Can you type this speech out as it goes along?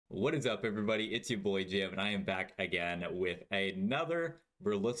What is up, everybody? It's your boy Jim, and I am back again with another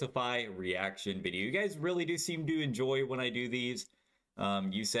Verlisify reaction video. You guys really do seem to enjoy when I do these.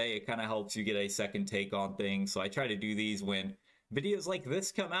 You say it kind of helps you get a second take on things, so I try to do these when videos like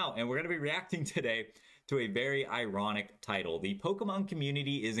this come out, and we're going to be reacting today to a very ironic title. The Pokemon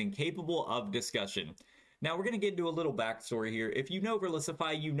community is incapable of discussion. Now, we're going to get into a little backstory here. If you know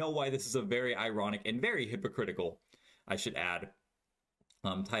Verlisify, you know why this is a very ironic and very hypocritical, I should add,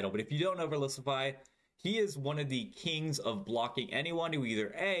 title. But if you don't know Verlisify, he is one of the kings of blocking anyone who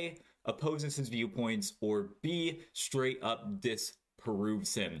either A, opposes his viewpoints, or B, straight up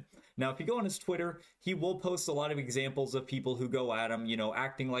disproves him. Now, if you go on his Twitter, he will post a lot of examples of people who go at him,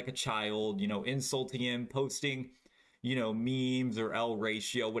 acting like a child, insulting him, posting, memes or L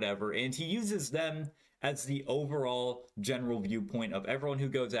ratio, whatever. And he uses them as the overall general viewpoint of everyone who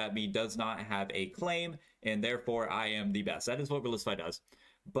goes at me does not have a claim, and therefore I am the best. That is what Verlisify does.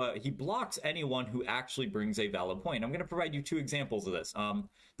 But he blocks anyone who actually brings a valid point. I'm going to provide you two examples of this.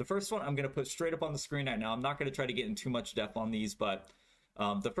 The first one I'm going to put straight up on the screen right now. I'm not going to try to get in too much depth on these, but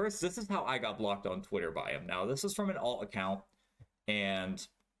this is how I got blocked on Twitter by him. Now, this is from an alt account, and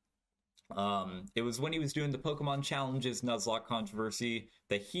it was when he was doing the Pokemon Challenges Nuzlocke controversy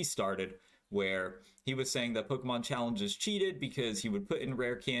that he started, where he was saying that Pokemon Challenges cheated because he would put in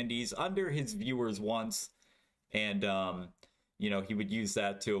rare candies under his viewers once, and he would use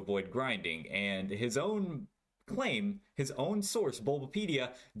that to avoid grinding. And his own claim, his own source,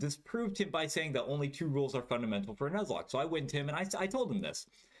 Bulbapedia, disproved him by saying that only two rules are fundamental for a Nuzlocke. So I went to him and I told him this.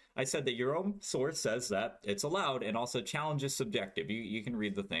 I said that your own source says that it's allowed, and also challenge is subjective. You can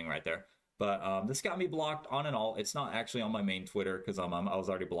read the thing right there. But this got me blocked on and all. It's not actually on my main Twitter because I was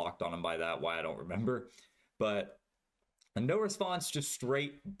already blocked on him by that. Why, I don't remember. But no response, just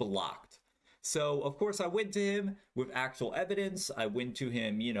straight blocked. So, of course, I went to him with actual evidence. I went to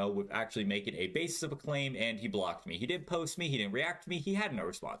him, with actually making a basis of a claim, and he blocked me. He didn't post me. He didn't react to me. He had no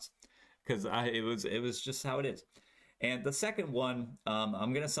response because it was just how it is. And the second one,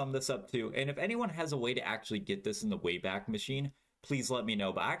 I'm going to sum this up too. And if anyone has a way to actually get this in the Wayback Machine, please let me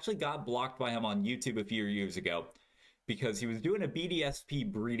know. But I actually got blocked by him on YouTube a few years ago because he was doing a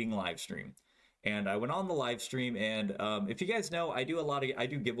BDSP breeding live stream. And I went on the live stream, and if you guys know, I do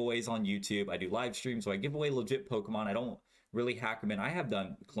giveaways on YouTube. I do live streams, so I give away legit Pokemon. I don't really hack them in. I have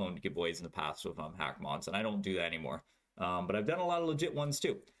done cloned giveaways in the past with Hackmons, and I don't do that anymore. But I've done a lot of legit ones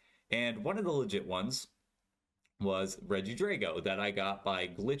too. And one of the legit ones was Regidrago that I got by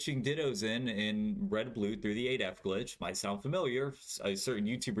glitching Dittos in Red Blue through the 8F glitch. Might sound familiar. A certain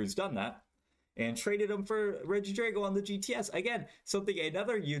YouTuber's done that. And traded him for Regidrago on the GTS. Again, something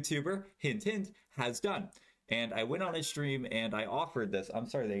another YouTuber, hint hint, has done. And I went on his stream and I offered this. I'm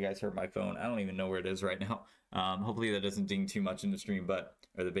sorry that you guys heard my phone. I don't even know where it is right now. Hopefully that doesn't ding too much in the stream,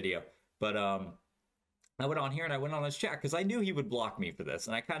 or the video. But I went on here and I went on his chat because I knew he would block me for this.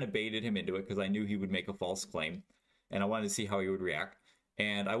 And I kind of baited him into it because I knew he would make a false claim. And I wanted to see how he would react.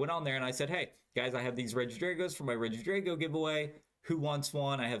 And I went on there and I said, hey, guys, I have these Regidragos for my Regidrago giveaway. Who wants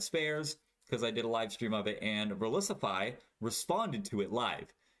one? I have spares, because I did a live stream of it. And Verlisify responded to it live.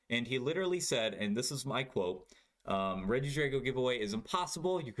 And he literally said, and this is my quote, Regidrago giveaway is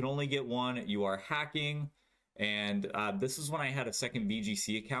impossible. You can only get one. You are hacking. And this is when I had a second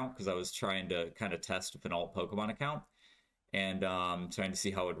VGC account because I was trying to kind of test with an alt Pokemon account. And trying to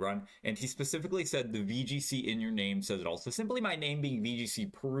see how it would run. And he specifically said the VGC in your name says it all. So simply my name being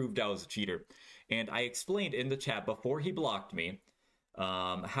VGC proved I was a cheater. And I explained in the chat before he blocked me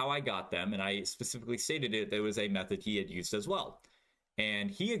how I got them. And I specifically stated it. There was a method he had used as well. And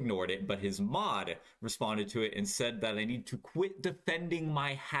he ignored it, but his mod responded to it and said that I need to quit defending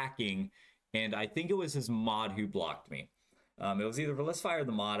my hacking. And I think it was his mod who blocked me. It was either Verlisify or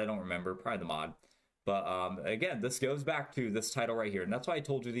the mod. I don't remember. Probably the mod. But again, this goes back to this title right here. And that's why I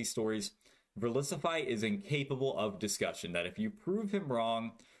told you these stories. Verlisify is incapable of discussion. That if you prove him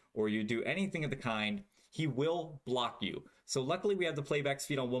wrong or you do anything of the kind, he will block you. So luckily we have the playback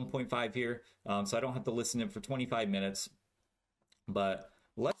speed on 1.5 here. So I don't have to listen to him for 25 minutes. But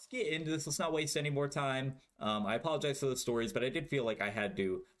let's get into this. Let's not waste any more time. I apologize for the stories, but I did feel like I had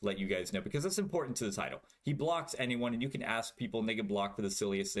to let you guys know because it's important to the title. He blocks anyone, and you can ask people and they get blocked for the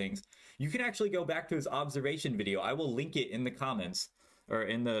silliest things. You can actually go back to his observation video. I will link it in the comments or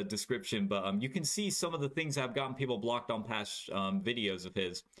in the description, but you can see some of the things that have gotten people blocked on past videos of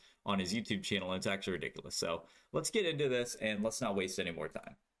his on his YouTube channel, and it's actually ridiculous. So let's get into this, and let's not waste any more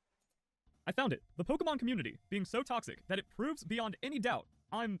time. I found it. The Pokemon community being so toxic that it proves beyond any doubt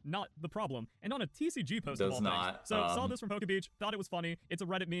I'm not the problem. And on a TCG post of Does all not. things. So saw this from PokeBeach, thought it was funny. It's a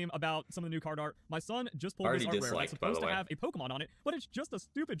Reddit meme about some of the new card art. My son just pulled this artware that's supposed to have a Pokemon on it, but it's just a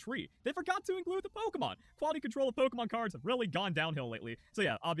stupid tree. They forgot to include the Pokemon. Quality control of Pokemon cards have really gone downhill lately. So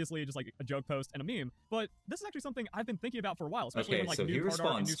yeah, obviously just like a joke post and a meme. But this is actually something I've been thinking about for a while, especially when like new card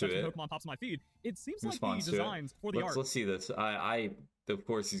art and new sets of Pokemon pops in my feed. It seems like the designs for the art. Let's see this. Of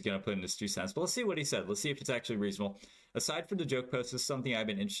course, he's going to put in his 2 cents, but let's see what he said. Let's see if it's actually reasonable. Aside from the joke post, this is something I've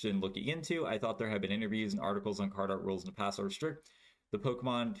been interested in looking into. I thought there have been interviews and articles on card art rules in the past that restrict the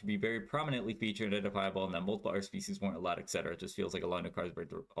Pokemon to be very prominently featured and identifiable, and that multiple other species weren't allowed, etc. It just feels like a line of cards break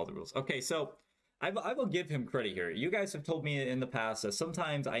all the rules. Okay, so I will give him credit here. You guys have told me in the past that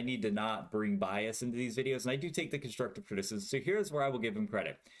sometimes I need to not bring bias into these videos, and I do take the constructive criticism. So here's where I will give him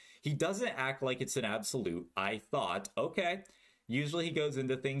credit. He doesn't act like it's an absolute. I thought, okay. Usually he goes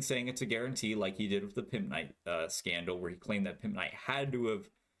into things saying it's a guarantee, like he did with the Pimp Knight scandal, where he claimed that Pimp Knight had to have,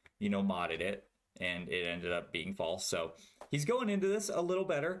 modded it, and it ended up being false. So he's going into this a little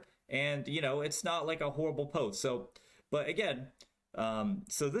better, and, it's not like a horrible post. So, but again,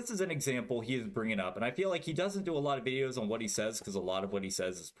 so this is an example he is bringing up, and I feel like he doesn't do a lot of videos on what he says, because a lot of what he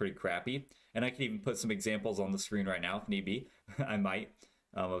says is pretty crappy. And I can even put some examples on the screen right now if need be. I might,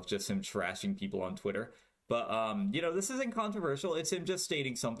 of just him trashing people on Twitter. But, this isn't controversial. It's him just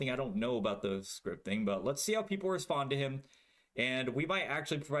stating something. I don't know about the script thing, but let's see how people respond to him. And we might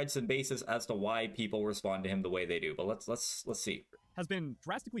actually provide some basis as to why people respond to him the way they do. But let's see. Has been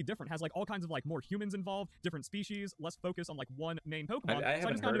drastically different, has like all kinds of like more humans involved, different species, less focus on like one main Pokemon. I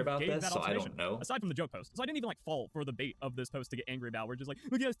haven't heard about this, so I don't know. Aside from the joke post. So I didn't even like fall for the bait of this post to get angry about. We're just like,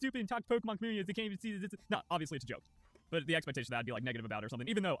 look how stupid and talk to Pokemon community, they can't even see this. No, obviously it's a joke. But the expectation that I'd be like negative about it or something,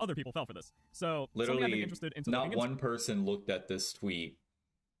 even though other people fell for this. So literally, I've been interested in not one person looked at this tweet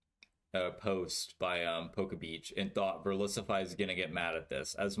post by PokeBeach and thought Verlisify is gonna get mad at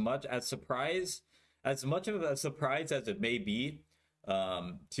this. As much of a surprise as it may be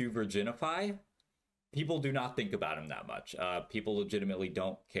to Virginify, people do not think about him that much. People legitimately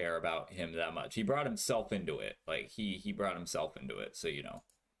don't care about him that much. He brought himself into it. Like he brought himself into it. So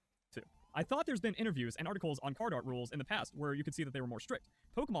I thought there's been interviews and articles on card art rules in the past where you could see that they were more strict.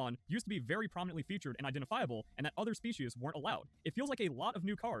 Pokemon used to be very prominently featured and identifiable, and that other species weren't allowed. It feels like a lot of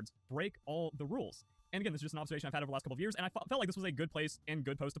new cards break all the rules. And again, this is just an observation I've had over the last couple of years, and I felt like this was a good place and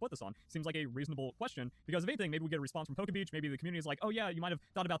good post to put this on. Seems like a reasonable question, because if anything, maybe we get a response from PokeBeach, maybe the community is like, oh yeah, you might have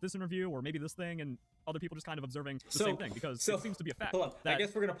thought about this interview, or maybe this thing, and other people just kind of observing the same thing, because it seems to be a fact. Hold on, I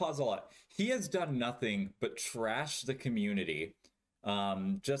guess we're going to pause a lot. He has done nothing but trash the community.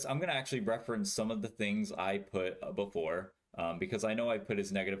 I'm going to actually reference some of the things I put before, because I know I put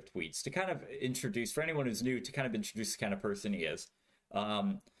his negative tweets to kind of introduce, for anyone who's new, to kind of introduce the kind of person he is.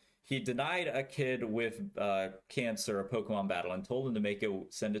 He denied a kid with cancer a Pokemon battle and told him to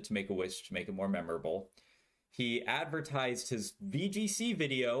send it to Make-A-Wish to make it more memorable. He advertised his VGC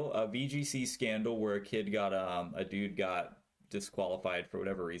video, a VGC scandal where a dude got disqualified for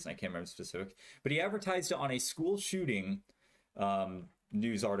whatever reason. I can't remember specific, but he advertised it on a school shooting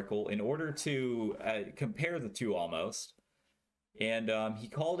news article in order to compare the two almost. And he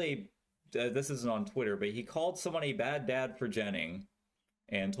called this isn't on Twitter, but he called someone a bad dad for Jenning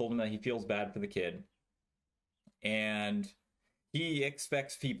and told him that he feels bad for the kid. And he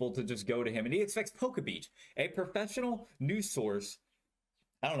expects people to just go to him, and he expects PokeBeach, a professional news source.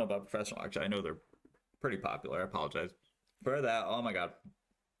 I don't know about professional, actually. I know they're pretty popular. I apologize for that. Oh my God.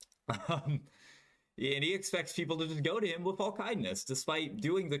 And he expects people to just go to him with all kindness, despite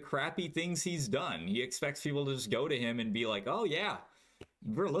doing the crappy things he's done. He expects people to just go to him and be like, oh yeah,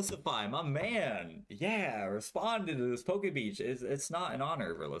 Verlisify, my man. Yeah, responded to this PokeBeach. It's not an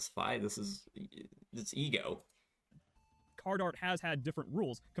honor, Verlisify. It's ego. Card art has had different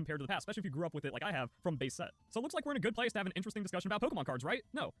rules compared to the past, especially if you grew up with it like I have from base set. So it looks like we're in a good place to have an interesting discussion about Pokemon cards, right?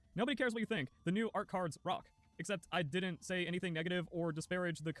 No, nobody cares what you think. The new art cards rock. Except I didn't say anything negative or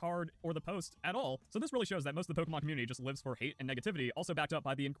disparage the card or the post at all. So this really shows that most of the Pokemon community just lives for hate and negativity, also backed up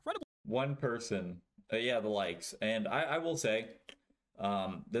by the incredible... One person, the likes. And I will say,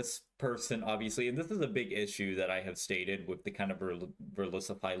 this person, obviously, and this is a big issue that I have stated with the kind of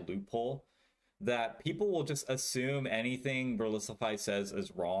Verlisify loophole, that people will just assume anything Verlisify says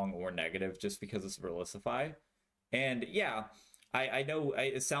is wrong or negative just because it's Verlisify. And yeah, I know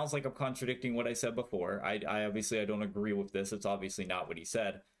it sounds like I'm contradicting what I said before. I don't agree with this. It's obviously not what he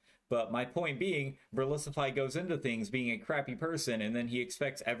said. But my point being, Verlisify goes into things being a crappy person, and then he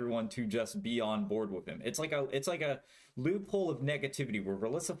expects everyone to just be on board with him. It's like a loophole of negativity where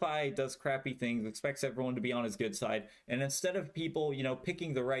Verlisify does crappy things, expects everyone to be on his good side, and instead of people,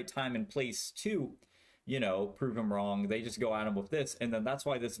 picking the right time and place to, you know, prove him wrong. They just go at him with this, and then that's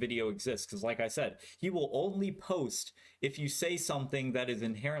why this video exists, because like I said, he will only post if you say something that is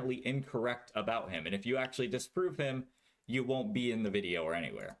inherently incorrect about him, and if you actually disprove him, you won't be in the video or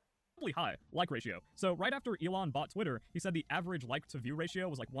anywhere. High like ratio. So right after Elon bought Twitter, he said the average like to view ratio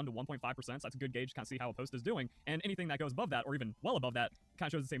was like 1 to 1.5%. So that's a good gauge to kind of see how a post is doing. And anything that goes above that, or even well above that, kind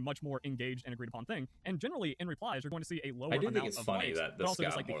of shows it's a much more engaged and agreed upon thing. And generally in replies, you're going to see a lower amount of likes, but also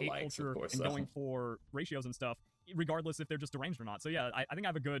just like the hate culture and going for ratios and stuff, regardless if they're just deranged or not. So yeah, I think I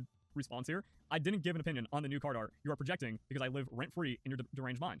have a good response here. I didn't give an opinion on the new card art. You are projecting because I live rent-free in your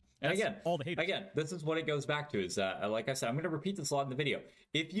deranged mind. That's and again, all the hate. Again, this is what it goes back to is that, like I said, I'm going to repeat this a lot in the video.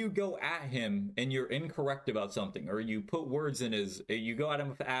 If you go at him and you're incorrect about something, or you put words in his, you go at him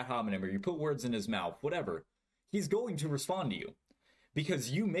with ad hominem, or you put words in his mouth, whatever, he's going to respond to you because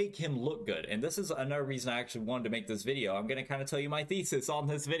you make him look good. And this is another reason I actually wanted to make this video. I'm going to kind of tell you my thesis on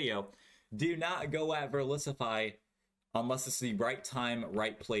this video. Do not go at Verlisify unless it's the right time,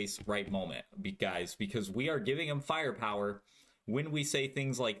 right place, right moment, guys, because we are giving him firepower when we say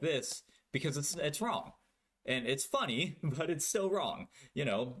things like this, because it's wrong. And it's funny, but it's still wrong. You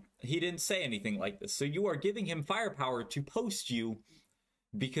know, he didn't say anything like this. So you are giving him firepower to post you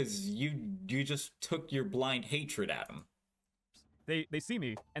because you just took your blind hatred at him. They see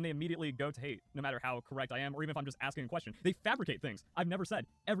me, and they immediately go to hate, no matter how correct I am, or even if I'm just asking a question. They fabricate things I've never said,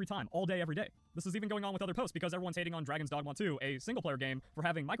 every time, all day, every day. This is even going on with other posts, because everyone's hating on Dragon's Dogma 2, a single-player game, for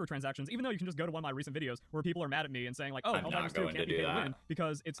having microtransactions, even though you can just go to one of my recent videos where people are mad at me and saying, like, oh, Helldivers 2 can't be pay to win,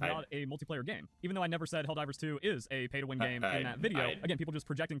 because it's not a multiplayer game. Even though I never said Helldivers 2 is a pay-to-win game in that video. Again, people just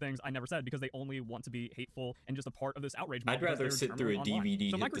projecting things I never said, because they only want to be hateful and just a part of this outrage. I'd rather sit through a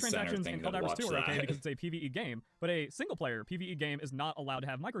DVD, so hit the center microtransactions thing in than Helldivers watch 2 are okay that. because it's a PvE game, but a single-player PvE game is not allowed to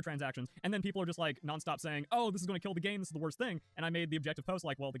have microtransactions, and then people are just like nonstop saying, oh, this is going to kill the game, this is the worst thing, and I made the objective post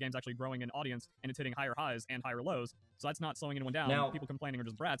like, well, the game's actually growing in audience, and it's hitting higher highs and higher lows, so that's not slowing anyone down. Now, people complaining are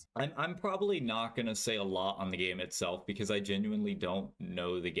just brats. I'm probably not going to say a lot on the game itself, because I genuinely don't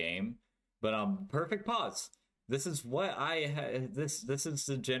know the game, but perfect pause. This is what this is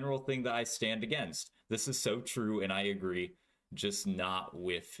the general thing that I stand against. This is so true, and I agree, just not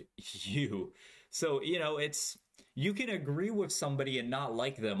with you. So, you know, you can agree with somebody and not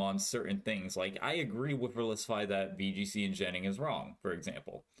like them on certain things. Like, I agree with Verlisify that VGC and genning is wrong, for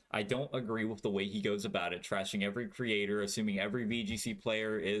example. I don't agree with the way he goes about it, trashing every creator, assuming every VGC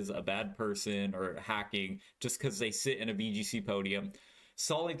player is a bad person or hacking just because they sit in a VGC podium.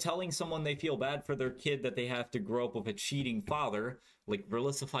 Telling someone they feel bad for their kid that they have to grow up with a cheating father, like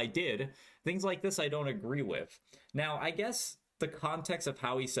Verlisify did. Things like this I don't agree with. Now, I guess the context of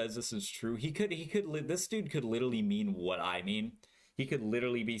how he says this is true. This dude could literally mean what I mean. He could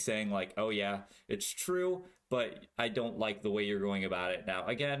literally be saying like, oh yeah, it's true, but I don't like the way you're going about it. Now,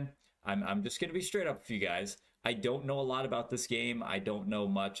 again, I'm just going to be straight up with you guys. I don't know a lot about this game. I don't know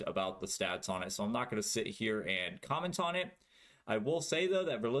much about the stats on it, so I'm not going to sit here and comment on it. I will say, though,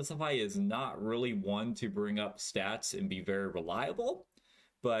 that Verlisify is not really one to bring up stats and be very reliable.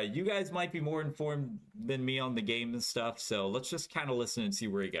 But you guys might be more informed than me on the game and stuff, so let's just kind of listen and see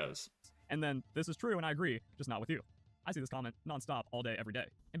where he goes. And then, this is true, and I agree, just not with you. I see this comment nonstop all day, every day.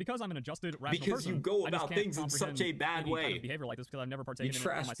 And because I'm an adjusted, rational person, you go about things in such a bad way. Kind of behavior like this because I've never partaken in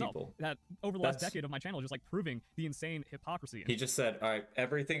it myself. People. That over the last decade of my channel, just like proving the insane hypocrisy. He just said, all right,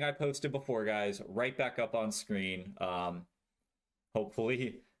 everything I posted before, guys, right back up on screen.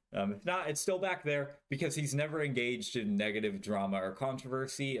 Hopefully. If not, it's still back there because he's never engaged in negative drama or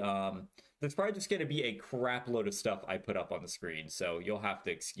controversy. There's probably just going to be a crap load of stuff I put up on the screen, so you'll have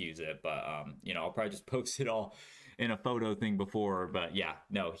to excuse it. But, you know, I'll probably just post it all in a photo thing before. But yeah,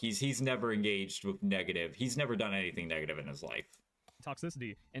 no, he's never engaged with negative. He's never done anything negative in his life.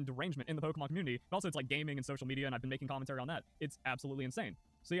 Toxicity and derangement in the Pokemon community. But also, it's like gaming and social media, and I've been making commentary on that. It's absolutely insane.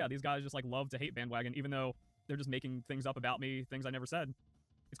 So yeah, these guys just like love to hate bandwagon, even though they're just making things up about me, things I never said.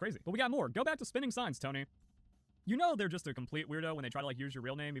 It's crazy. But we got more. Go back to spinning signs, Tony. You know they're just a complete weirdo when they try to like use your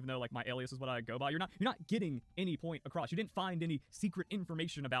real name, even though like my alias is what I go by. You're not getting any point across. You didn't find any secret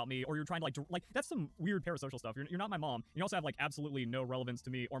information about me, or you're trying to like that's some weird parasocial stuff. You're not my mom. You also have like absolutely no relevance to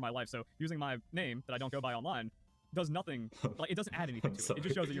me or my life. So using my name that I don't go by online does nothing. Like it doesn't add anything to it. It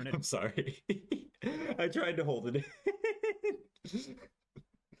just shows that you're an idiot. I'm sorry. I tried to hold it in.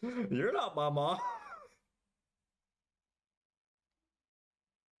 You're not my mom.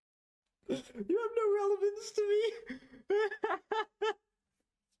 You have no relevance to me.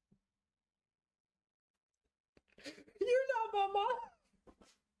 You're not my mom.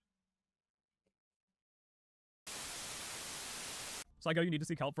 So I go, you need to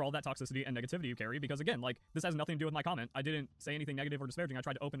seek help for all that toxicity and negativity you carry, because again, like, this has nothing to do with my comment. I didn't say anything negative or disparaging. I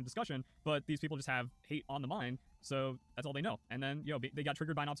tried to open a discussion, but these people just have hate on the mind, so that's all they know. And then, you know, they got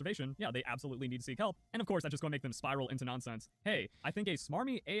triggered by an observation. Yeah, they absolutely need to seek help. And of course, that's just going to make them spiral into nonsense. Hey, I think a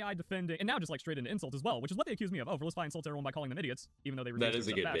smarmy AI defending, and now just like straight into insult as well, which is what they accuse me of. Oh, Verlisify insults everyone by calling them idiots, even though they refuse that is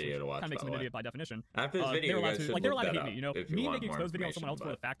to a good facts, video to watch. Kind of makes them an idiot by definition. After this video, they're allowed you guys to, like, they're allowed to hate me. You know, me making exposed video on someone else for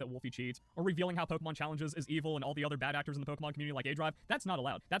the fact that Wolfie cheats, or revealing how Pokemon challenges is evil and all the other bad actors in the Pokemon community like A-Drive, that's not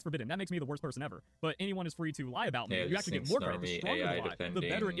allowed. That's forbidden. That makes me the worst person ever. But anyone is free to lie about me. Yeah, you actually get more credit. The stronger the lie, the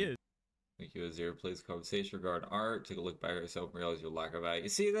better it is. Thank you, Zero. Please conversation regarding art. Take a look back at yourself and realize your lack of value. You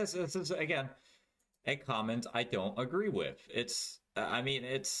see, this is again a comment I don't agree with. It's, I mean,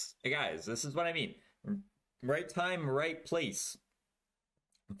 it's, guys, this is what I mean. Right time, right place.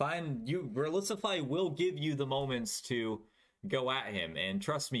 Fine, Verlisify will give you the moments to go at him, and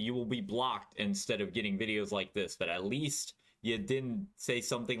trust me, you will be blocked instead of getting videos like this. But at least you didn't say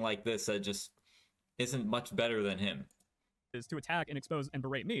something like this that just isn't much better than him. Is to attack and expose and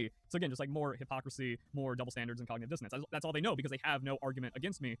berate me. So again, just like more hypocrisy, more double standards and cognitive dissonance. That's all they know, because they have no argument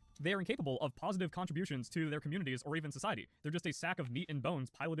against me. They are incapable of positive contributions to their communities or even society. They're just a sack of meat and bones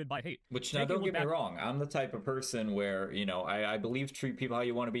piloted by hate. Which, now don't get me wrong, I'm the type of person where, you know, I believe treat people how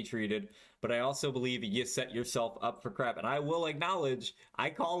you want to be treated, but I also believe you set yourself up for crap. And I will acknowledge, I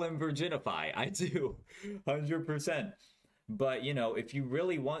call him Virginify. I do, 100%. But, you know, if you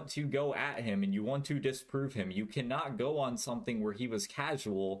really want to go at him and you want to disprove him, you cannot go on something where he was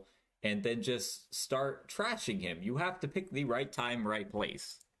casual and then just start trashing him. You have to pick the right time, right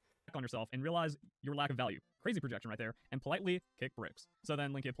place. On yourself and realize your lack of value. Crazy projection right there. And politely kick bricks. So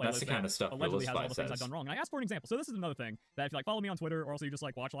then link a playlist. That's the kind of stuff allegedly has all the things I've done wrong. And I asked for an example. So this is another thing that if you like follow me on Twitter, or also you just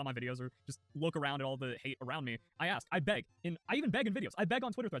like watch a lot of my videos, or just look around at all the hate around me, I ask, I beg, I even beg in videos, I beg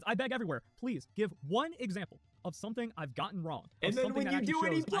on Twitter threads, I beg everywhere, please give one example of something I've gotten wrong. And then when you do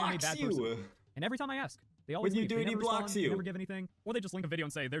it, he blocks you. And every time I ask, they always when you do it, he blocks you. They never give anything, or they just link a video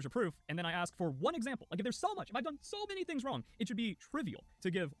and say, there's your proof, and then I ask for one example. Like, if there's so much, if I've done so many things wrong, it should be trivial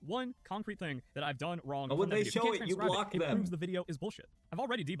to give one concrete thing that I've done wrong. But when they show it, you block them. It proves the video is bullshit. I've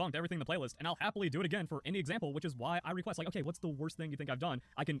already debunked everything in the playlist, and I'll happily do it again for any example, which is why I request, like, okay, what's the worst thing you think I've done?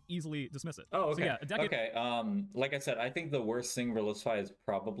 I can easily dismiss it. Oh, okay. So, yeah, a decade... Okay, like I said, I think the worst thing Verlisify has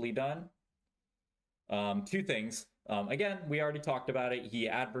probably done, two things. Again, we already talked about it. He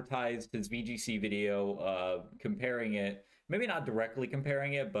advertised his VGC video, comparing it, maybe not directly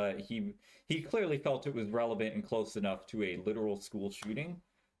comparing it, but he clearly felt it was relevant and close enough to a literal school shooting.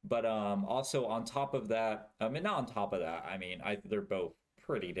 But also on top of that, and not on top of that, I mean, they're both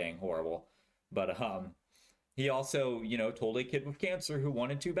pretty dang horrible. But he also, you know, told a kid with cancer who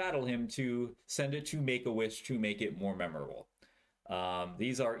wanted to battle him to send it to Make-A-Wish to make it more memorable.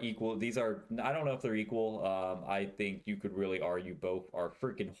 These are equal. These are, I don't know if they're equal. I think you could really argue both are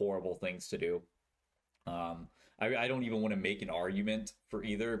freaking horrible things to do. I don't even want to make an argument for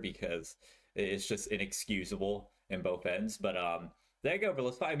either because it's just inexcusable in both ends. But there you go,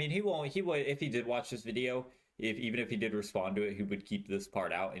 Verlisify. I mean, he would, if he did watch this video, even if he did respond to it, he would keep this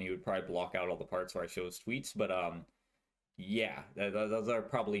part out and he would probably block out all the parts where I show his tweets. But yeah, those are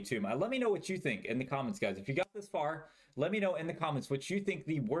probably two. Let me know what you think in the comments, guys. If you got this far, let me know in the comments what you think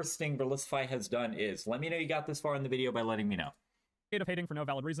the worst thing Verlisify has done is. Let me know you got this far in the video by letting me know. Of hating for no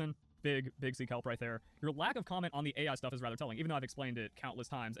valid reason. Big seek help right there. Your lack of comment on the AI stuff is rather telling, even though I've explained it countless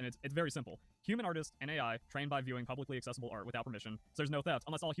times, and it's very simple. Human artists and AI trained by viewing publicly accessible art without permission, so there's no theft,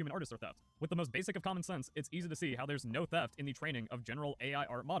 unless all human artists are theft. With the most basic of common sense, it's easy to see how there's no theft in the training of general AI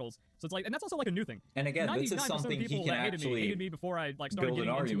art models. So it's like, and that's also like a new thing. And again, this is something he can actually hated me before I like started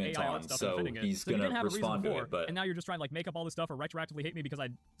getting into AI art stuff and defending it. He's gonna respond to it, but and now you're just trying to like make up all this stuff or retroactively hate me because I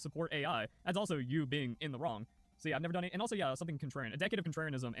support AI. That's also you being in the wrong. So yeah, I've never done it. And also, yeah, something contrarian. A decade of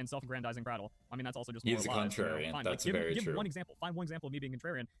contrarianism and self-aggrandizing prattle. I mean, that's also just more He's a contrarian. You know, that's like, very true. Give one example. Find one example of me being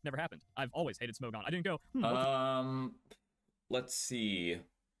contrarian. Never happened. I've always hated Smogon. I didn't go, let's see.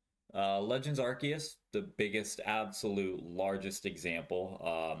 Legends Arceus, the biggest, absolute, largest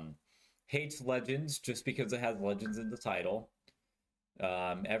example. Hates Legends just because it has Legends in the title.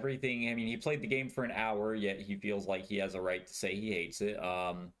 Everything, I mean, he played the game for an hour, yet he feels like he has a right to say he hates it.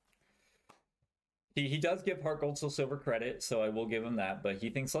 He does give Heart Gold Soul Silver credit, so I will give him that, but he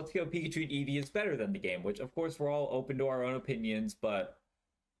thinks Let's Go Pikachu and Eevee is better than the game, which, of course, we're all open to our own opinions, but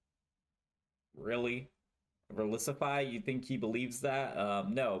really? Verlisify, you think he believes that?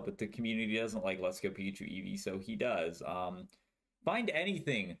 No, but the community doesn't like Let's Go Pikachu Eevee, so he does. Find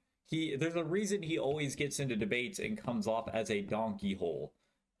anything. There's a reason he always gets into debates and comes off as a donkey hole,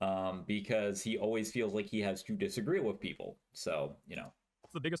 because he always feels like he has to disagree with people, so, you know.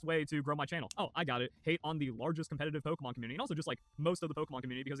 what's the biggest way to grow my channel? Oh, I got it. Hate on the largest competitive Pokemon community, and also just like most of the Pokemon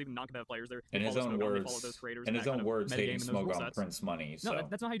community, because even non-competitive players, in his own words, they follow those creators. In his own words, hating smoke on Prince money. So. No,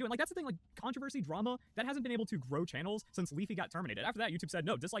 that's not how you do it. Like, that's the thing. Like, controversy, drama, that hasn't been able to grow channels since Leafy got terminated. After that, YouTube said,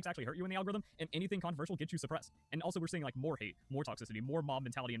 no, dislikes actually hurt you in the algorithm, and anything controversial gets you suppressed. And also, we're seeing like more hate, more toxicity, more mob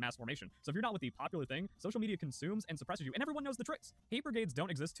mentality, and mass formation. So if you're not with the popular thing, social media consumes and suppresses you, and everyone knows the tricks. Hate brigades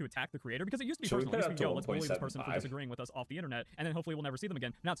don't exist to attack the creator, because it used to be personal. It used to be, yo, let's bully this person for disagreeing with us off the internet, and then hopefully we'll never see them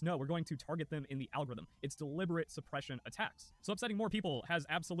again. Now it's, no, we're going to target them in the algorithm. It's deliberate suppression attacks. So upsetting more people has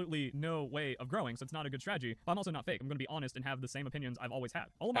absolutely no way of growing, so it's not a good strategy. But I'm also not fake. I'm going to be honest and have the same opinions I've always had.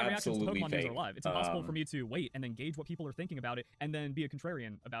 All of my reactions to Pokemon news are live. It's impossible for me to wait and then gauge what people are thinking about it and then be a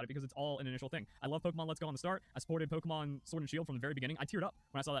contrarian about it, because it's all an initial thing. I love Pokemon Let's Go on the start. I supported Pokemon Sword and Shield from the very beginning. I teared up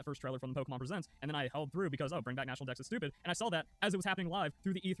when I saw that first trailer from the Pokemon Presents, and then I held through because, oh, bring back National Dex is stupid. And I saw that as it was happening live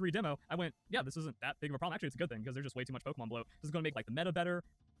through the E3 demo. I went, yeah, this isn't that big of a problem. Actually, it's a good thing, because there's just way too much Pokemon bloat. This is going to make like the meta better.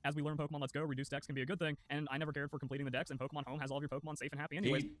 As we learn Pokemon Let's Go, reduced Dex can be a good thing, and I never cared for completing the Dex, and Pokemon Home has all of your Pokemon safe and happy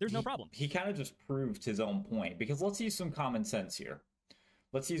anyways. There's no problem. He kind of just proved his own point, because let's use some common sense here.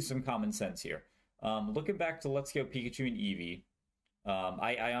 Looking back to Let's Go Pikachu and Eevee,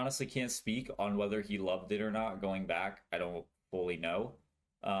 I honestly can't speak on whether he loved it or not going back. I don't fully know.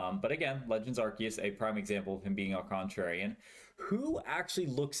 But again, Legends Arceus, a prime example of him being a contrarian, who actually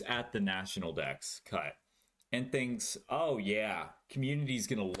looks at the National Dex cut and thinks, oh yeah, community's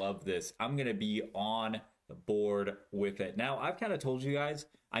gonna love this. I'm gonna be on board with it. Now, I've kind of told you guys,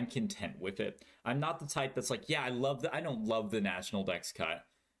 I'm content with it. I'm not the type that's like, yeah, I don't love the National Dex cut.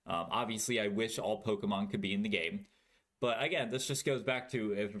 Obviously, I wish all Pokemon could be in the game. But again, this just goes back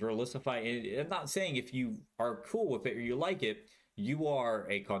to if Verlisify, I'm not saying if you are cool with it or you like it, you are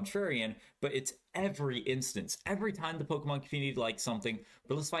a contrarian, but it's every instance. Every time the Pokemon community likes something,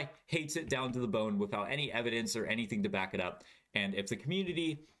 Verlisify hates it down to the bone without any evidence or anything to back it up. And if the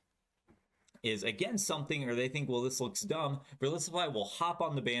community is against something, or they think, well, this looks dumb, Verlisify will hop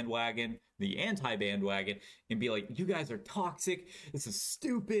on the bandwagon, the anti-bandwagon, and be like, you guys are toxic, this is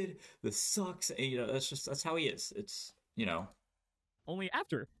stupid, this sucks, and, you know, that's how he is. It's, you know. Only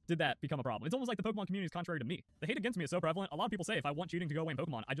after did that become a problem. It's almost like the Pokemon community is contrary to me. The hate against me is so prevalent. A lot of people say if I want cheating to go away in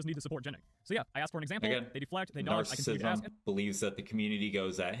Pokemon, I just need to support Jinning. So yeah, I asked for an example, again, they deflect, they dodge, I continue to ask. Believes that the community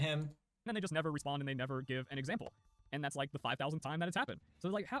goes at him. And they just never respond, and they never give an example. And that's like the 5,000th time that it's happened. So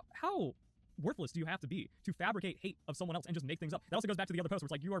like, how worthless do you have to be to fabricate hate of someone else and just make things up? That also goes back to the other post where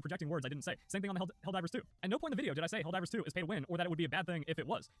it's like, you are projecting words I didn't say. Same thing on the Helldivers 2. At no point in the video did I say Helldivers 2 is pay to win, or that it would be a bad thing if it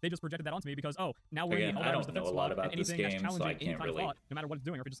was. They just projected that onto me because, oh, now we're in the Helldivers defense squad, and anything that's challenging any kind of thought, no matter what it's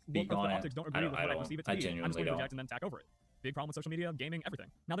doing, or if it just look or the optics don't agree with what I perceive it to be, I'm just going to reject and then tack over it. Big problem with social media, gaming, everything.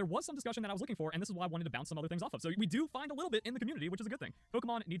 Now, there was some discussion that I was looking for, and this is why I wanted to bounce some other things off of. So we do find a little bit in the community, which is a good thing.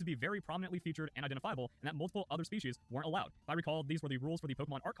 Pokemon need to be very prominently featured and identifiable, and that multiple other species weren't allowed. If I recall, these were the rules for the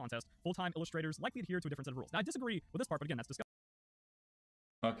Pokemon art contest. Full-time illustrators likely adhere to a different set of rules. Now, I disagree with this part, but again, that's discussed.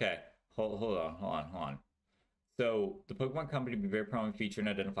 Okay, hold on. So the Pokemon company be very prominently featured and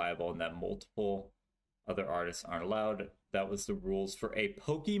identifiable, and that multiple other artists aren't allowed. That was the rules for a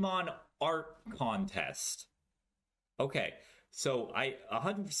Pokemon art contest. Okay, so I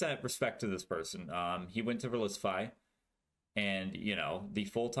 100% respect to this person. He went to Verlisify, and, you know, the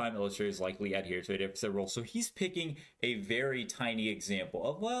full-time illustrators likely adhere to a different set of rules. So he's picking a very tiny example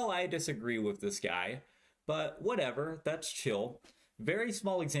of, well, I disagree with this guy, but whatever, that's chill. Very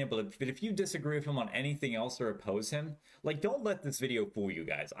small example, but if you disagree with him on anything else or oppose him, like, don't let this video fool you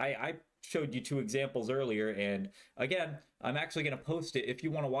guys. I showed you 2 examples earlier, and again, I'm actually going to post it if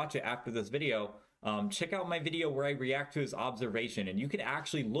you want to watch it after this video. Check out my video where I react to his observation, and you can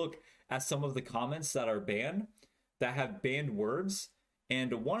actually look at some of the comments that are banned, that have banned words,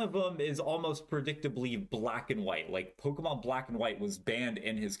 and one of them is almost predictably black and white. Like, Pokemon Black and White was banned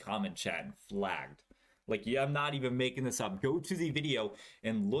in his comment chat and flagged. Like, yeah, I'm not even making this up. Go to the video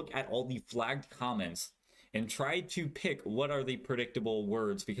and look at all the flagged comments and try to pick what are the predictable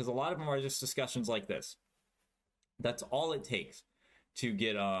words, because a lot of them are just discussions like this. That's all it takes to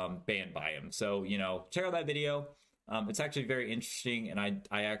get banned by him. So, you know, check out that video. It's actually very interesting, and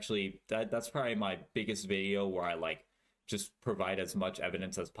I actually, that's probably my biggest video where I like just provide as much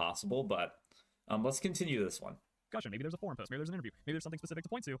evidence as possible. But let's continue this one. discussion. Maybe there's a forum post. Maybe there's an interview. Maybe there's something specific to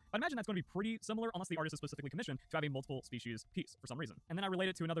point to. I'd imagine that's going to be pretty similar unless the artist is specifically commissioned to have a multiple species piece for some reason. And then I relate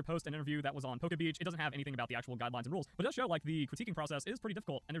it to another post and interview that was on Poke Beach. It doesn't have anything about the actual guidelines and rules, but it does show like the critiquing process is pretty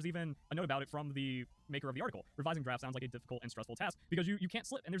difficult. And there's even a note about it from the maker of the article. Revising draft sounds like a difficult and stressful task because you can't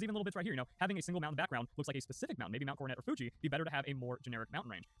slip. And there's even little bits right here, you know, having a single mountain background looks like a specific mountain, maybe Mount Coronet or Fuji, be better to have a more generic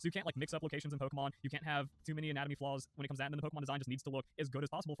mountain range. So you can't like mix up locations in Pokemon. You can't have too many anatomy flaws when it comes to that. And then the Pokemon design just needs to look as good as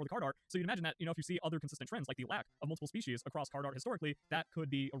possible for the card art. So you'd imagine that, you know, if you see other consistent trends like the lack of multiple species across card art historically, that could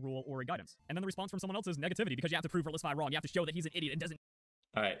be a rule or a guidance. And then the response from someone else is negativity, because you have to prove Verlisify wrong. You have to show that he's an idiot and doesn't.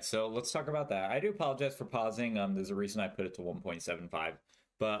 All right, so let's talk about that. I do apologize for pausing. There's a reason I put it to 1.75.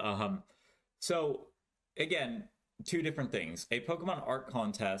 But so again, two different things. A Pokemon art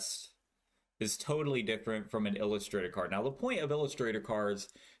contest is totally different from an illustrator card. Now, the point of illustrator cards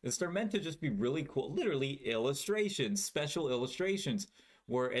is they're meant to just be really cool, literally illustrations, special illustrations,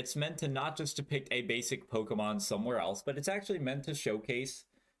 where it's meant to not just depict a basic Pokemon somewhere else, but it's actually meant to showcase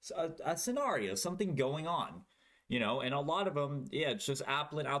a scenario, something going on. You know, and a lot of them, yeah, it's just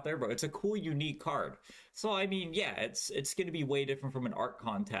Applin out there, but it's a cool, unique card. So, I mean, yeah, it's going to be way different from an art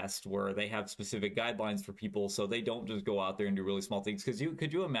contest where they have specific guidelines for people, so they don't just go out there and do really small things. Because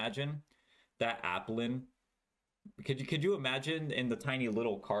could you imagine that Applin? Could you imagine in the tiny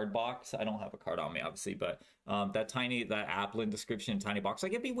little card box? I don't have a card on me, obviously, but that Applin description, tiny box,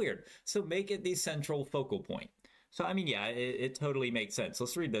 like it'd be weird. So make it the central focal point. So, I mean, yeah, it totally makes sense.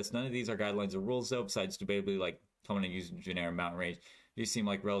 Let's read this. None of these are guidelines or rules, though, besides debatably, like, coming and using generic mountain range. These seem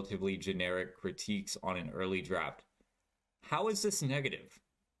like relatively generic critiques on an early draft. How is this negative?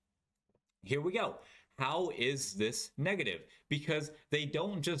 Here we go. How is this negative? Because they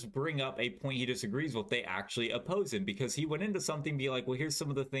don't just bring up a point he disagrees with, they actually oppose him, because he went into something be like, well, here's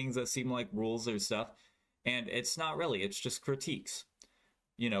some of the things that seem like rules or stuff, and it's not really, it's just critiques.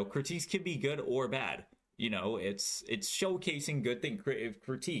 You know, critiques can be good or bad. You know, it's showcasing good thing.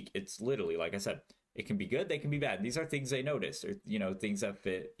 Critique, it's literally, like I said, it can be good, they can be bad. These are things they notice, or, you know, things that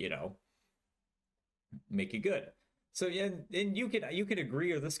fit, you know, make it good. So, yeah, and you could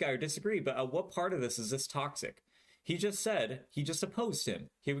agree or this guy or disagree, but what part of this is this toxic? He just opposed him.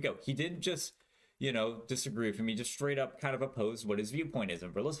 Here we go. He didn't just, you know, disagree with him. He just straight up kind of opposed what his viewpoint is.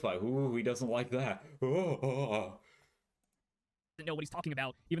 And Verlisify, ooh, he doesn't like that. Know what he's talking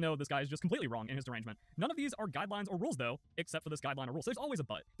about, even though this guy is just completely wrong in his derangement. None of these are guidelines or rules, though, except for this guideline or rule. So there's always a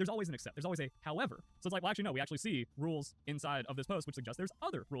but. There's always an except. There's always a however. So it's like, well, actually, no, we actually see rules inside of this post, which suggests there's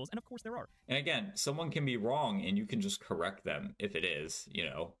other rules, and of course there are. And again, someone can be wrong, and you can just correct them if it is, you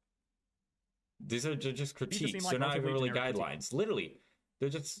know. These are just critiques. They're not even really guidelines. Critique. Literally, they're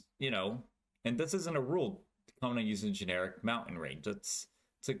just, you know, and this isn't a rule. Coming and using generic mountain range. It's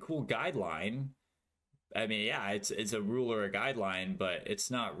a cool guideline. I mean, yeah, it's a rule or a guideline, but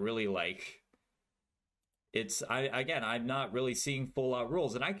it's not really like, I'm not really seeing full out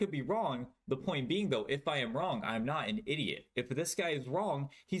rules, and I could be wrong. The point being, though, if I am wrong, I'm not an idiot. If this guy is wrong,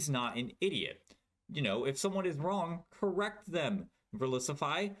 he's not an idiot. You know, if someone is wrong, correct them.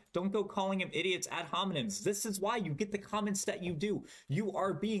 Verlisify, don't go calling him idiots ad hominems. This is why you get the comments that you do. You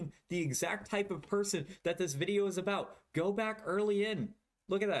are being the exact type of person that this video is about. Go back early in.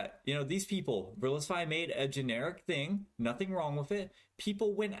 Look at that. You know, these people, Verlisify made a generic thing, nothing wrong with it.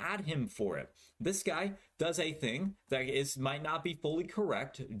 People went at him for it. This guy does a thing that might not be fully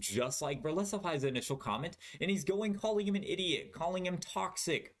correct, just like Verlisify's initial comment, and he's calling him an idiot, calling him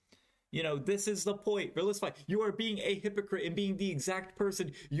toxic. You know, this is the point. Verlisify, you are being a hypocrite and being the exact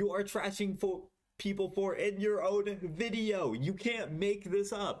person you are trashing for people for in your own video. You can't make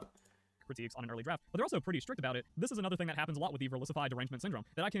this up. Critiques on an early draft, but they're also pretty strict about it. This is another thing that happens a lot with the Verlisify derangement syndrome,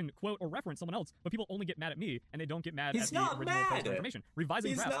 that I can quote or reference someone else, but people only get mad at me, and they don't get mad at the original post information.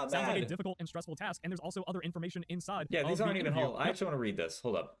 Revising drafts sounds like a difficult and stressful task, and there's also other information inside. Yeah, these aren't even whole. I actually want to read this.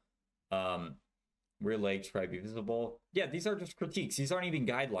 Hold up. Rear legs try to be visible. Yeah, these are just critiques. These aren't even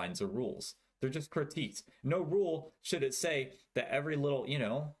guidelines or rules. They're just critiques. No rule should it say that every little, you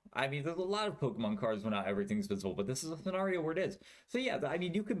know, I mean, there's a lot of Pokemon cards where not everything's visible, but this is a scenario where it is. So yeah, I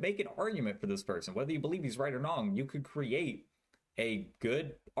mean, you can make an argument for this person. Whether you believe he's right or wrong, you could create a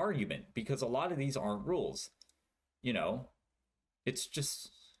good argument, because a lot of these aren't rules. You know, it's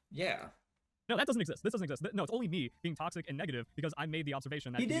just, yeah. No, that doesn't exist. This doesn't exist. No, it's only me being toxic and negative because I made the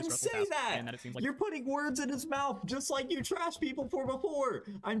observation that he didn't say that. And that it seems like you're putting words in his mouth, just like you trash people for before.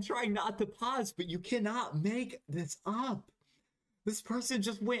 I'm trying not to pause, but you cannot make this up. This person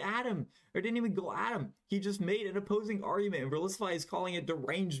just went at him, or didn't even go at him. He just made an opposing argument, and Verlisify is calling it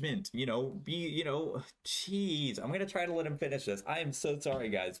derangement. You know, jeez. I'm gonna try to let him finish this. I am so sorry,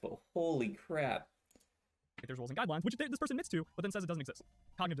 guys, but holy crap. There's rules and guidelines, which this person admits to, but then says it doesn't exist.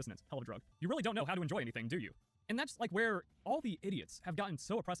 Cognitive dissonance, hell of a drug. You really don't know how to enjoy anything, do you? And that's like where all the idiots have gotten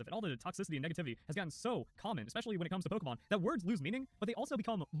so oppressive, and all the toxicity and negativity has gotten so common, especially when it comes to Pokemon, that words lose meaning, but they also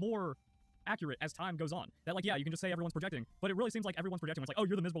become more accurate as time goes on. That, like, yeah, you can just say everyone's projecting, but it really seems like everyone's projecting. It's like, oh,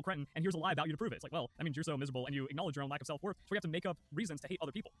 you're the miserable cretin, and here's a lie about you to prove it. It's like, well, that means you're so miserable and you acknowledge your own lack of self-worth, so you have to make up reasons to hate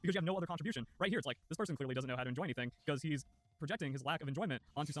other people because you have no other contribution. Right here, it's like, this person clearly doesn't know how to enjoy anything because he's projecting his lack of enjoyment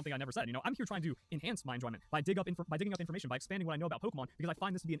onto something I never said. You know, I'm here trying to enhance my enjoyment by digging up information, by expanding what I know about Pokemon, because I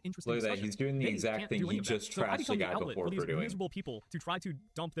find this to be an interesting Look at that, discussion. he's doing the exact thing he just trashed the guy before for doing. Miserable people to try to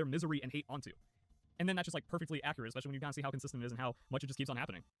dump their misery and hate onto. And then that's just like perfectly accurate, especially when you kind of see how consistent it is and how much it just keeps on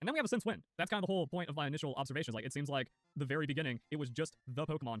happening. And then we have a since when. That's kind of the whole point of my initial observations. Like, it seems like the very beginning, it was just the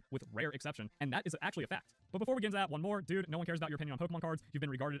Pokemon with rare exception. And that is actually a fact. But before we get into that, one more. Dude, no one cares about your opinion on Pokemon cards. You've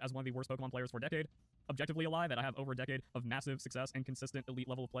been regarded as one of the worst Pokemon players for a decade. Objectively a lie that I have over a decade of massive success and consistent elite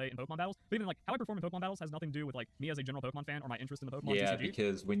level of play in Pokemon battles. But even like how I perform in Pokemon battles has nothing to do with like me as a general Pokemon fan or my interest in the Pokemon Yeah, TCG.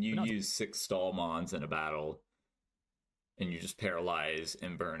 because when you use 6 Stallmons in a battle, and you just paralyze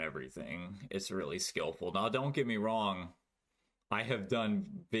and burn everything, it's really skillful. Now, don't get me wrong. I have done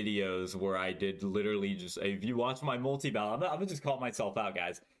videos where I did literally just, if you watch my multi-battle, I'm gonna just call myself out,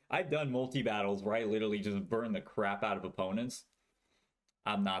 guys. I've done multi-battles where I literally just burn the crap out of opponents.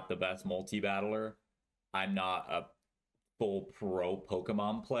 I'm not the best multi-battler. I'm not a full pro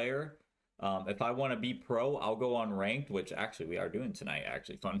Pokemon player. If I want to be pro, I'll go on ranked, which actually we are doing tonight,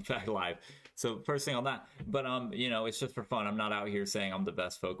 actually. Fun fact live. So first thing on that. But, you know, it's just for fun. I'm not out here saying I'm the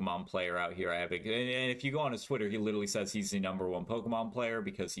best Pokemon player out here. And if you go on his Twitter, he literally says he's the #1 Pokemon player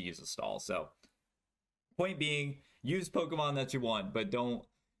because he uses stall. So point being, use Pokemon that you want, but don't,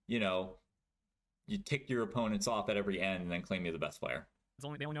 you know, you tick your opponents off at every end and then claim you're the best player.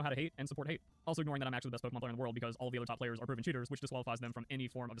 They only know how to hate and support hate. Also ignoring that I'm actually the best Pokemon player in the world because all of the other top players are proven cheaters, which disqualifies them from any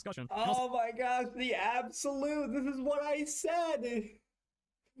form of discussion. Oh my gosh, the absolute! This is what I said!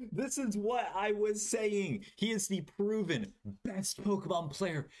 This is what I was saying. He is the proven best Pokemon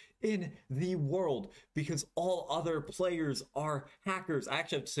player in the world because all other players are hackers. I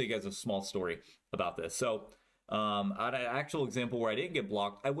actually have to tell you guys a small story about this. So, an actual example where I didn't get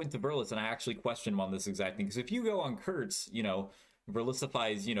blocked, I went to Verlis and I actually questioned him on this exact thing. Because if you go on Kurt's, you know,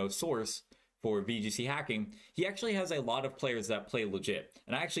 Verlisify's, you know, source for VGC hacking, he actually has a lot of players that play legit.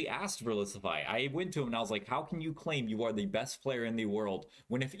 And I actually asked Verlisify, I went to him and I was like, how can you claim you are the best player in the world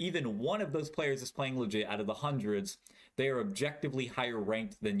when if even one of those players is playing legit out of the hundreds, they are objectively higher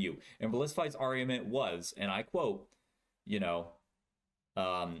ranked than you? And Verlisify's argument was, and I quote, you know,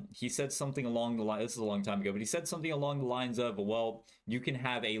 he said something along the line, this is a long time ago, but he said something along the lines of, well, you can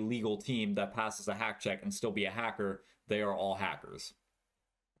have a legal team that passes a hack check and still be a hacker. They are all hackers.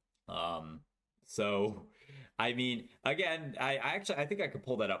 So, I mean, again, I think I could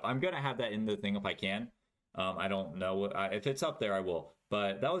pull that up. I'm going to have that in the thing if I can. I don't know. If it's up there, I will.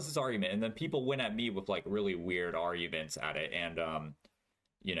 But that was his argument. And then people went at me with, like, really weird arguments at it. And,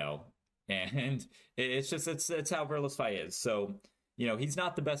 you know, and it's just, it's how Verlisify is. So, you know, he's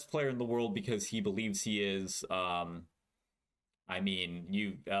not the best player in the world because he believes he is. I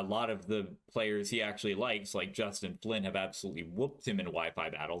mean, a lot of the players he actually likes, like Justin Flynn, have absolutely whooped him in Wi-Fi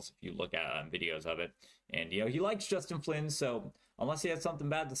battles, if you look at videos of it. And, you know, he likes Justin Flynn, so unless he has something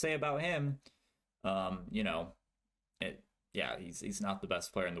bad to say about him, you know, yeah, he's not the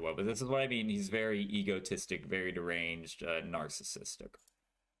best player in the world. But this is what I mean. He's very egotistic, very deranged, narcissistic.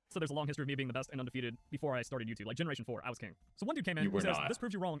 So there's a long history of me being the best and undefeated before I started YouTube. Like Generation 4, I was king. So one dude came in and says, this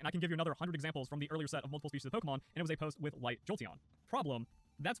proves you wrong, and I can give you another 100 examples from the earlier set of multiple species of Pokemon, and it was a post with Light Jolteon. Problem,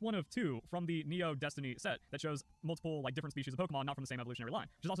 that's one of 2 from the Neo Destiny set that shows multiple, like, different species of Pokemon, not from the same evolutionary line.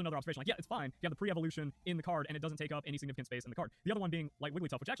 Which is also another observation. Like, yeah, it's fine. You have the pre-evolution in the card, and it doesn't take up any significant space in the card. The other one being, like,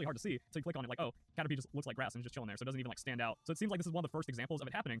 Wigglytuff, which is actually hard to see. So you click on it, like, oh, Caterpie just looks like grass and it's just chilling there, so it doesn't even, like, stand out. So it seems like this is one of the first examples of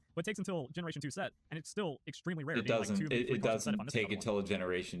it happening, but it takes until Generation 2 set, and it's still extremely rare. It doesn't take until a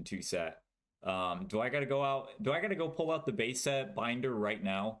Generation 2 set. Do I gotta go pull out the base set binder right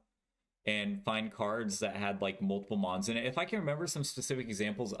now and find cards that had like multiple mons in it? If I can remember some specific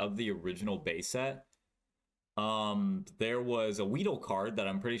examples of the original base set, there was a Weedle card that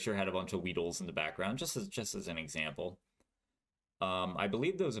I'm pretty sure had a bunch of Weedles in the background, just as an example. I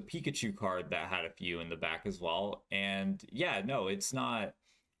believe there was a Pikachu card that had a few in the back as well. And yeah, no, it's not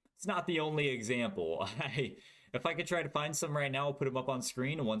the only example. If I could try to find some right now, I'll put them up on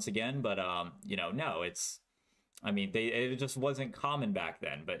screen once again. But, you know, no, I mean, it just wasn't common back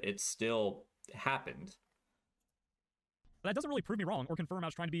then, but it still happened. But that doesn't really prove me wrong or confirm I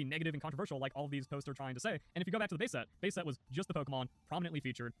was trying to be negative and controversial like all of these posts are trying to say. And if you go back to the base set was just the Pokemon prominently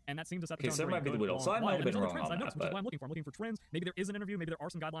featured, and that seemed to set the tone. So for might be the Whittle. So I might have been wrong on that, which is what I'm looking for. I'm looking for trends. Maybe there is an interview. Maybe there are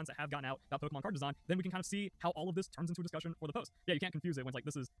some guidelines that have gotten out about Pokemon card design. Then we can kind of see how all of this turns into a discussion for the post. Yeah, you can't confuse it when it's like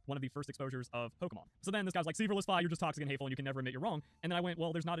this is one of the first exposures of Pokemon. So then this guy's like, see, Verlisify, you're just toxic and hateful, and you can never admit you're wrong. And then I went,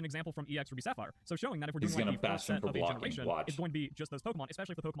 well, there's not an example from EX Ruby Sapphire. So showing that if we're doing like the first set of a generation, it's going to be just those Pokemon,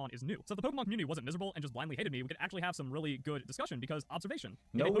 especially if the Pokemon is new. So if the Pokemon community wasn't miserable and just blindly hated me, we could actually have some really good discussion because observation.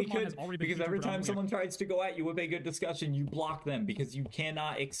 No, we could, because every time someone tries to go at you with a good discussion, you block them because you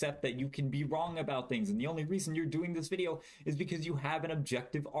cannot accept that you can be wrong about things. And the only reason you're doing this video is because you have an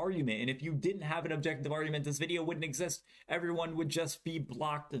objective argument. And if you didn't have an objective argument, this video wouldn't exist. Everyone would just be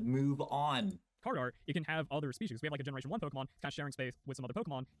blocked and move on. Card art, it can have other species. We have like a Generation 1 Pokemon, it's kind of sharing space with some other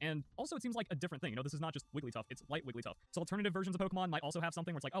Pokemon, and also it seems like a different thing. You know, this is not just Wigglytuff, it's light Wigglytuff. So alternative versions of Pokemon might also have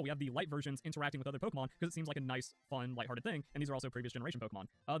something where it's like, oh, we have the light versions interacting with other Pokemon, because it seems like a nice, fun, lighthearted thing, and these are also previous generation Pokemon.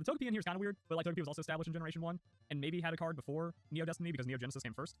 The Togepi in here is kind of weird, but like Togepi was also established in Generation 1, and maybe had a card before Neo Destiny, because Neo Genesis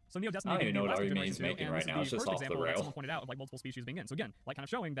came first. So Neo Destiny, I don't even know what argument he's making right now, it's just off the rail. Someone pointed out of like multiple species being in. So again, like kind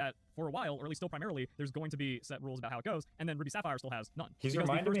of showing that for a while, or at least still primarily, there's going to be set rules about how it goes, and then Ruby Sapphire still has none. He's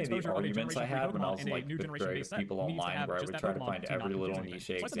reminded me of the arguments I had when I was like people online where I would try to find every little niche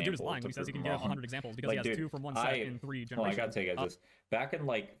example. So he says he can give 100 examples because like, he has 2 from one set in 3 generations. Well, I gotta tell you guys this. Back in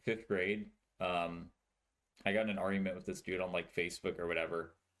like 5th grade, I got in an argument with this dude on like Facebook or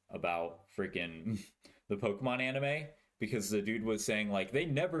whatever about freaking the Pokemon anime, because the dude was saying like they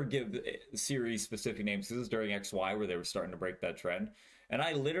never give series specific names. This is during XY where they were starting to break that trend. And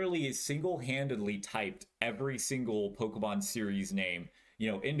I literally single-handedly typed every single Pokemon series name.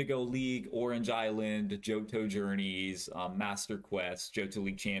 You know, Indigo League, Orange Island, Johto Journeys, Master Quest, Johto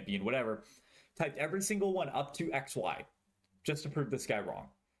League Champion, whatever. Typed every single one up to XY just to prove this guy wrong.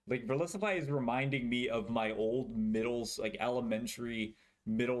 Like, Verlisify is reminding me of my old elementary,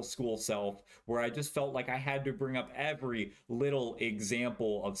 middle school self, where I just felt like I had to bring up every little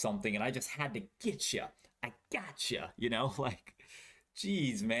example of something, and I just had to get you. I gotcha, you know? Like,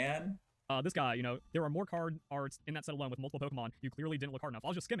 geez, man. This guy, you know, there are more card arts in that set alone with multiple Pokemon. You clearly didn't look hard enough. I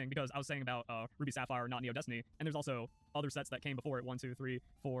was just skimming because I was saying about Ruby Sapphire, not Neo Destiny, and there's also other sets that came before it. 1, 2, 3,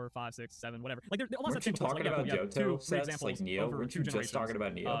 4, 5, 6, 7, whatever. Like, a lot of sets talking about Johto sets examples like Neo? Weren't you just talking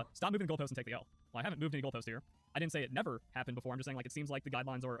about Neo? Stop moving the goalposts and take the L. Well, I haven't moved any goalposts here. I didn't say it never happened before. I'm just saying, like, it seems like the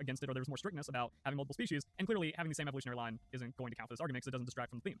guidelines are against it, or there's more strictness about having multiple species, and clearly having the same evolutionary line isn't going to count for this argument because it doesn't distract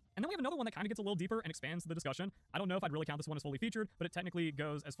from the theme. And then we have another one that kind of gets a little deeper and expands the discussion. I don't know if I'd really count this one as fully featured, but it technically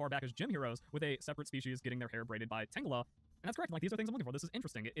goes as far back as Gym Heroes, with a separate species getting their hair braided by Tangela. And that's correct. Like, these are things I'm looking for. This is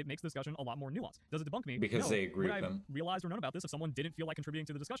interesting. It makes the discussion a lot more nuanced. Does it debunk me? Because no. they agree with them. Would I realized or known about this if someone didn't feel like contributing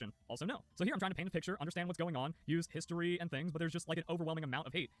to the discussion? Also, no. So here I'm trying to paint a picture, understand what's going on, use history and things, but there's just like an overwhelming amount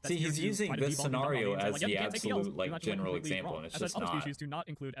of hate. See, he's using this scenario as the absolute like general example, and it's just other not. species do not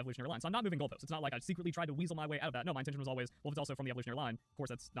include evolutionary lines. So I'm not moving goalposts. It's not like I secretly tried to weasel my way out of that. No, my intention was always, well, if it's also from the evolutionary line, of course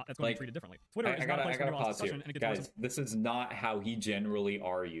that's going to be treated differently. Twitter is not a place for nuanced discussion, and it gets guys, this is not how he generally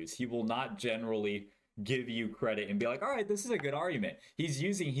argues. He will not generally give you credit and be like, all right, this is a good argument.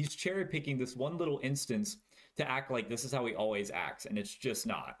 He's cherry picking this one little instance to act like this is how he always acts, and it's just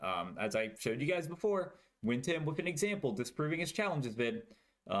not. As I showed you guys before, went to him with an example disproving his challenges vid,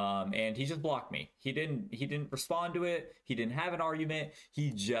 and he just blocked me. He didn't respond to it. He didn't have an argument.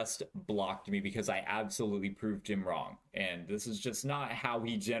 He just blocked me because I absolutely proved him wrong. And this is just not how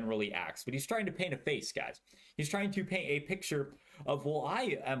he generally acts. But he's trying to paint a face, guys. He's trying to paint a picture of, well,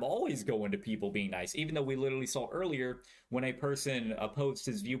 I am always going to people being nice, even though we literally saw earlier when a person opposed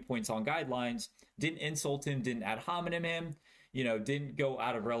his viewpoints on guidelines, didn't insult him, didn't ad hominem him, you know, didn't go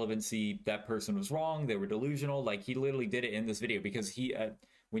out of relevancy. That person was wrong. They were delusional. Like, he literally did it in this video because he,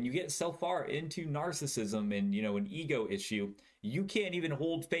 when you get so far into narcissism and, you know, an ego issue, you can't even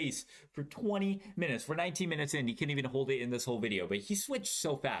hold face for 20 minutes. For 19 minutes in, he can't even hold it in this whole video. But he switched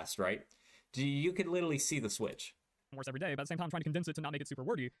so fast, right? You could literally see the switch. Worse every day, but at the same time trying to condense it to not make it super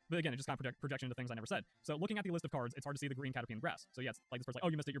wordy. But again, it's just kind of projection into things I never said. So looking at the list of cards, it's hard to see the green Caterpie and grass. So yeah, it's like this person's like,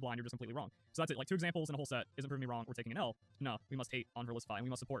 oh, you missed it, you're blind, you're just completely wrong. So that's it. Like 2 examples in a whole set isn't proving me wrong or taking an L. No, we must hate on Verlisify, and we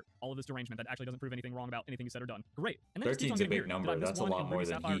must support all of this derangement that actually doesn't prove anything wrong about anything you said or done. Great. And then 13's a big number. That's a lot more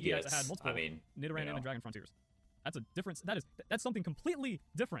than he gets. I mean, Nidoran and Dragon Frontiers. That's a difference. That's something completely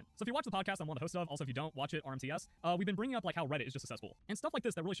different. So if you watch the podcast I'm one of the hosts of, also if you don't watch it, RMTS, we've been bringing up like how Reddit is just a cesspool and stuff like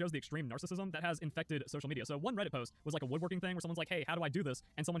this that really shows the extreme narcissism that has infected social media. So one Reddit post was like a woodworking thing where someone's like, hey, how do I do this?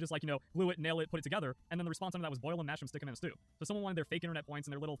 And someone just like, you know, glue it, nail it, put it together. And then the response under that was boil them, mash them, stick them in a stew. So someone wanted their fake internet points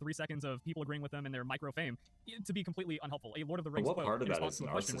and their little 3 seconds of people agreeing with them and their micro fame to be completely unhelpful. A Lord of the Rings quote in response to a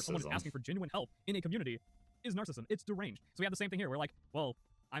question where someone is asking for genuine help in a community is narcissism. It's deranged. So we have the same thing here. We're like, well,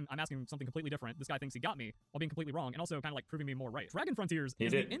 I'm asking something completely different. This guy thinks he got me while being completely wrong, and also kind of like proving me more right. Dragon Frontiers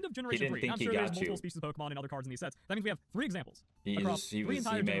is the end of Generation 3. I'm sure there's multiple species of Pokemon and other cards in these sets. That means we have 3 examples. He may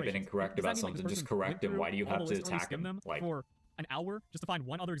have been incorrect about something. Just correct him. Why do you have to attack him? Like, for an hour just to find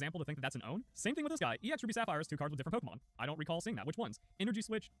one other example to think that that's an own? Same thing with this guy. EX Ruby Sapphire is 2 cards with different Pokemon. I don't recall seeing that. Which ones? Energy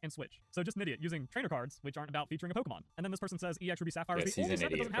Switch and Switch. So just an idiot using trainer cards, which aren't about featuring a Pokemon. And then this person says EX Ruby Sapphire is the only set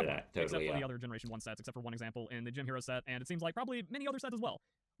that doesn't have one, except for the other Generation 1 sets, except for one example in the Gym Hero set, and it seems like probably many other sets as well.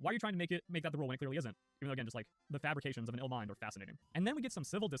 Why are you trying to make that the rule when it clearly isn't? Even though, again, just like the fabrications of an ill mind are fascinating. And then we get some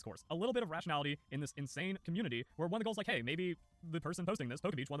civil discourse, a little bit of rationality in this insane community where one of the goals like, hey, maybe the person posting this,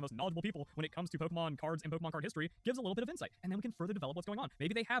 PokeBeach, one of the most knowledgeable people when it comes to Pokemon cards and Pokemon card history, gives a little bit of insight. And then we can further develop what's going on.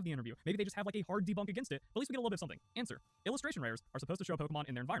 Maybe they have the interview. Maybe they just have like a hard debunk against it, but at least we get a little bit of something. Answer. Illustration rares are supposed to show Pokemon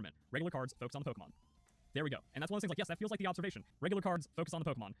in their environment. Regular cards focus on the Pokemon. There we go. And that's one of those things like, yes, that feels like the observation. Regular cards focus on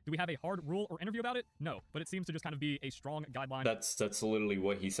the Pokemon. Do we have a hard rule or interview about it? No, but it seems to just kind of be a strong guideline. That's literally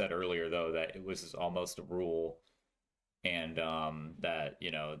what he said earlier, though, that it was almost a rule, and that,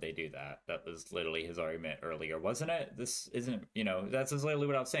 you know, they do that. That was literally his argument earlier, wasn't it? This isn't, you know, that's literally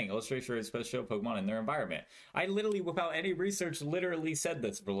what I was saying. Illustration is supposed to show Pokemon in their environment. I literally, without any research, literally said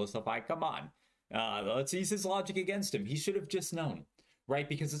this. Verlisify, come on. Let's use his logic against him. He should have just known, right?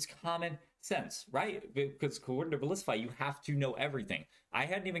 Because it's common sense, right? Because according to Verlisify, you have to know everything. I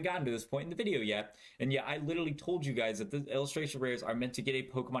hadn't even gotten to this point in the video yet, and yet I literally told you guys that the illustration rares are meant to get a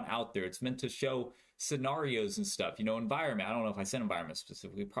Pokemon out there. It's meant to show scenarios and stuff, you know, environment. I don't know if I said environment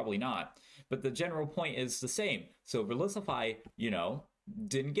specifically, probably not, but the general point is the same. So Verlisify, you know,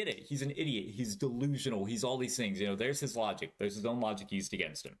 didn't get it. He's an idiot. He's delusional. He's all these things. You know, there's his logic. There's his own logic used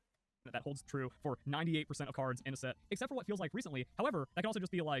against him. That holds true for 98% of cards in a set, except for what feels like recently. However, that can also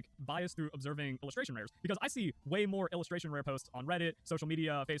just be like biased through observing illustration rares, because I see way more illustration rare posts on Reddit, social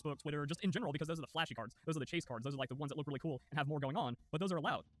media, Facebook, Twitter, just in general, because those are the flashy cards. Those are the chase cards. Those are like the ones that look really cool and have more going on, but those are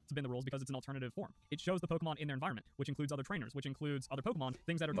allowed to bend the rules because it's an alternative form. It shows the Pokemon in their environment, which includes other trainers, which includes other Pokemon,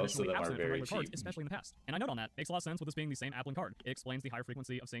 things that are traditionally absent from regular cards, especially in the past. And I note on that, makes a lot of sense with this being the same Applin card. It explains the higher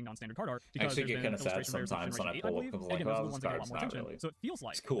frequency of seeing non-standard card art, because there's been illustration rares in Generation 8, I believe. Again, those are the ones that get a lot more attention. So it feels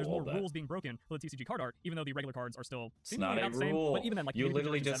like there's more rules being broken for the TCG card art, even though the regular cards are still seemingly not a rule. But even then, like, you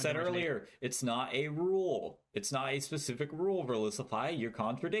literally just said earlier, it's not a rule. It's not a specific rule, Verlisify. You're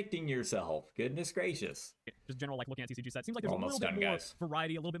contradicting yourself. Goodness gracious. Just general, like, looking at TCG sets, seems like there's a little bit more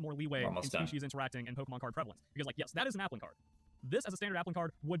variety, a little bit more leeway in species interacting and Pokemon card prevalence. Because, like, yes, that is an Applin card. This, as a standard Applin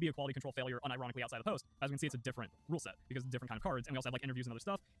card, would be a quality control failure, unironically, outside of the post. As we can see, it's a different rule set, because it's different kind of cards, and we also have, like, interviews and other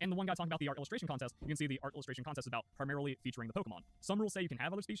stuff. And the one guy talking about the art illustration contest, you can see the art illustration contest is about primarily featuring the Pokemon. Some rules say you can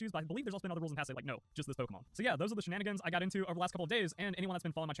have other species, but I believe there's also been other rules in the past that say, like, no, just this Pokemon. So yeah, those are the shenanigans I got into over the last couple of days, and anyone that's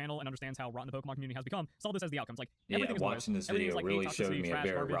been following my channel and understands how rotten the Pokemon community has become saw this as the outcomes. Like, everything is watching this video like really showed me a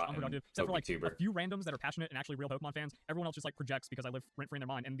very rotten unproductive, except for, like, a few randoms that are passionate and actually real Pokemon fans. Everyone else just, like, projects because I live rent-free in their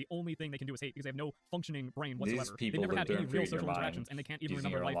mind, and the only thing they can do is hate, because they have no functioning brain whatsoever. They've never had any real social interactions, and they can't even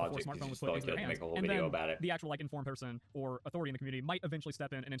remember life before smartphone was put into their hands. And then the actual, like, informed person or authority in the community might eventually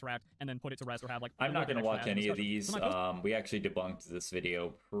step in and interact and then put it to rest, or have, like, I'm not going to watch any of these. We actually debunked this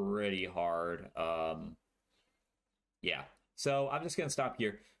video pretty hard. Yeah, so I'm just going to stop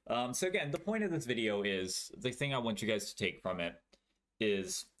here. So again, the point of this video is, the thing I want you guys to take from it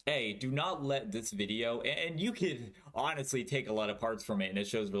is, A, do not let this video, and you could honestly take a lot of parts from it and it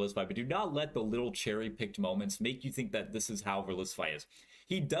shows Verlisify, but do not let the little cherry-picked moments make you think that this is how Verlisify is.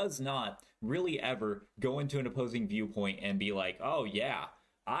 He does not really ever go into an opposing viewpoint and be like, oh yeah,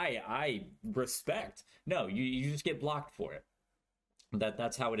 I respect. No, you just get blocked for it.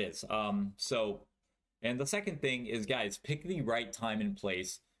 That's how it is. So, and the second thing is, guys, pick the right time and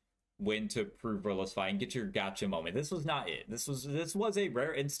place when to prove Verlisify and get your gotcha moment. This was not it. This was a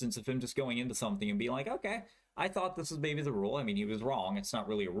rare instance of him just going into something and being like, okay, I thought this was maybe the rule. I mean, he was wrong. It's not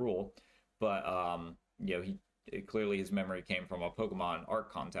really a rule, but you know, clearly his memory came from a Pokemon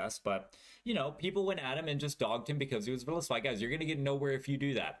art contest. But you know, people went at him and just dogged him because he was Verlisify. Guys, you're gonna get nowhere if you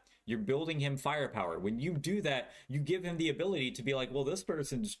do that. You're building him firepower. When you do that, you give him the ability to be like, well, this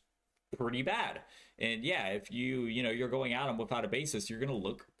person's pretty bad. And yeah, if you're going at him without a basis, you're gonna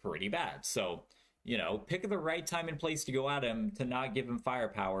look pretty bad. So, you know, pick the right time and place to go at him, to not give him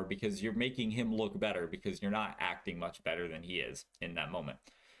firepower, because you're making him look better, because you're not acting much better than he is in that moment.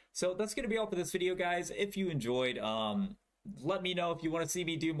 So that's gonna be all for this video, guys. If you enjoyed, let me know if you want to see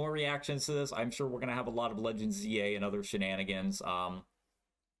me do more reactions to this. I'm sure we're gonna have a lot of Legends ZA and other shenanigans.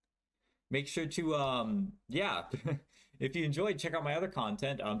 Make sure to yeah. If you enjoyed, check out my other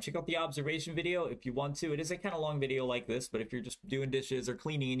content. Check out the observation video if you want to. It is a kind of long video like this, but if you're just doing dishes or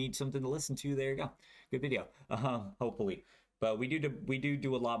cleaning and need something to listen to, there you go. Good video, hopefully. But we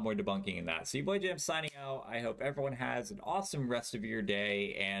do a lot more debunking in that. So your boy Jim signing out. I hope everyone has an awesome rest of your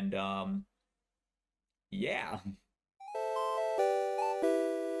day, and yeah.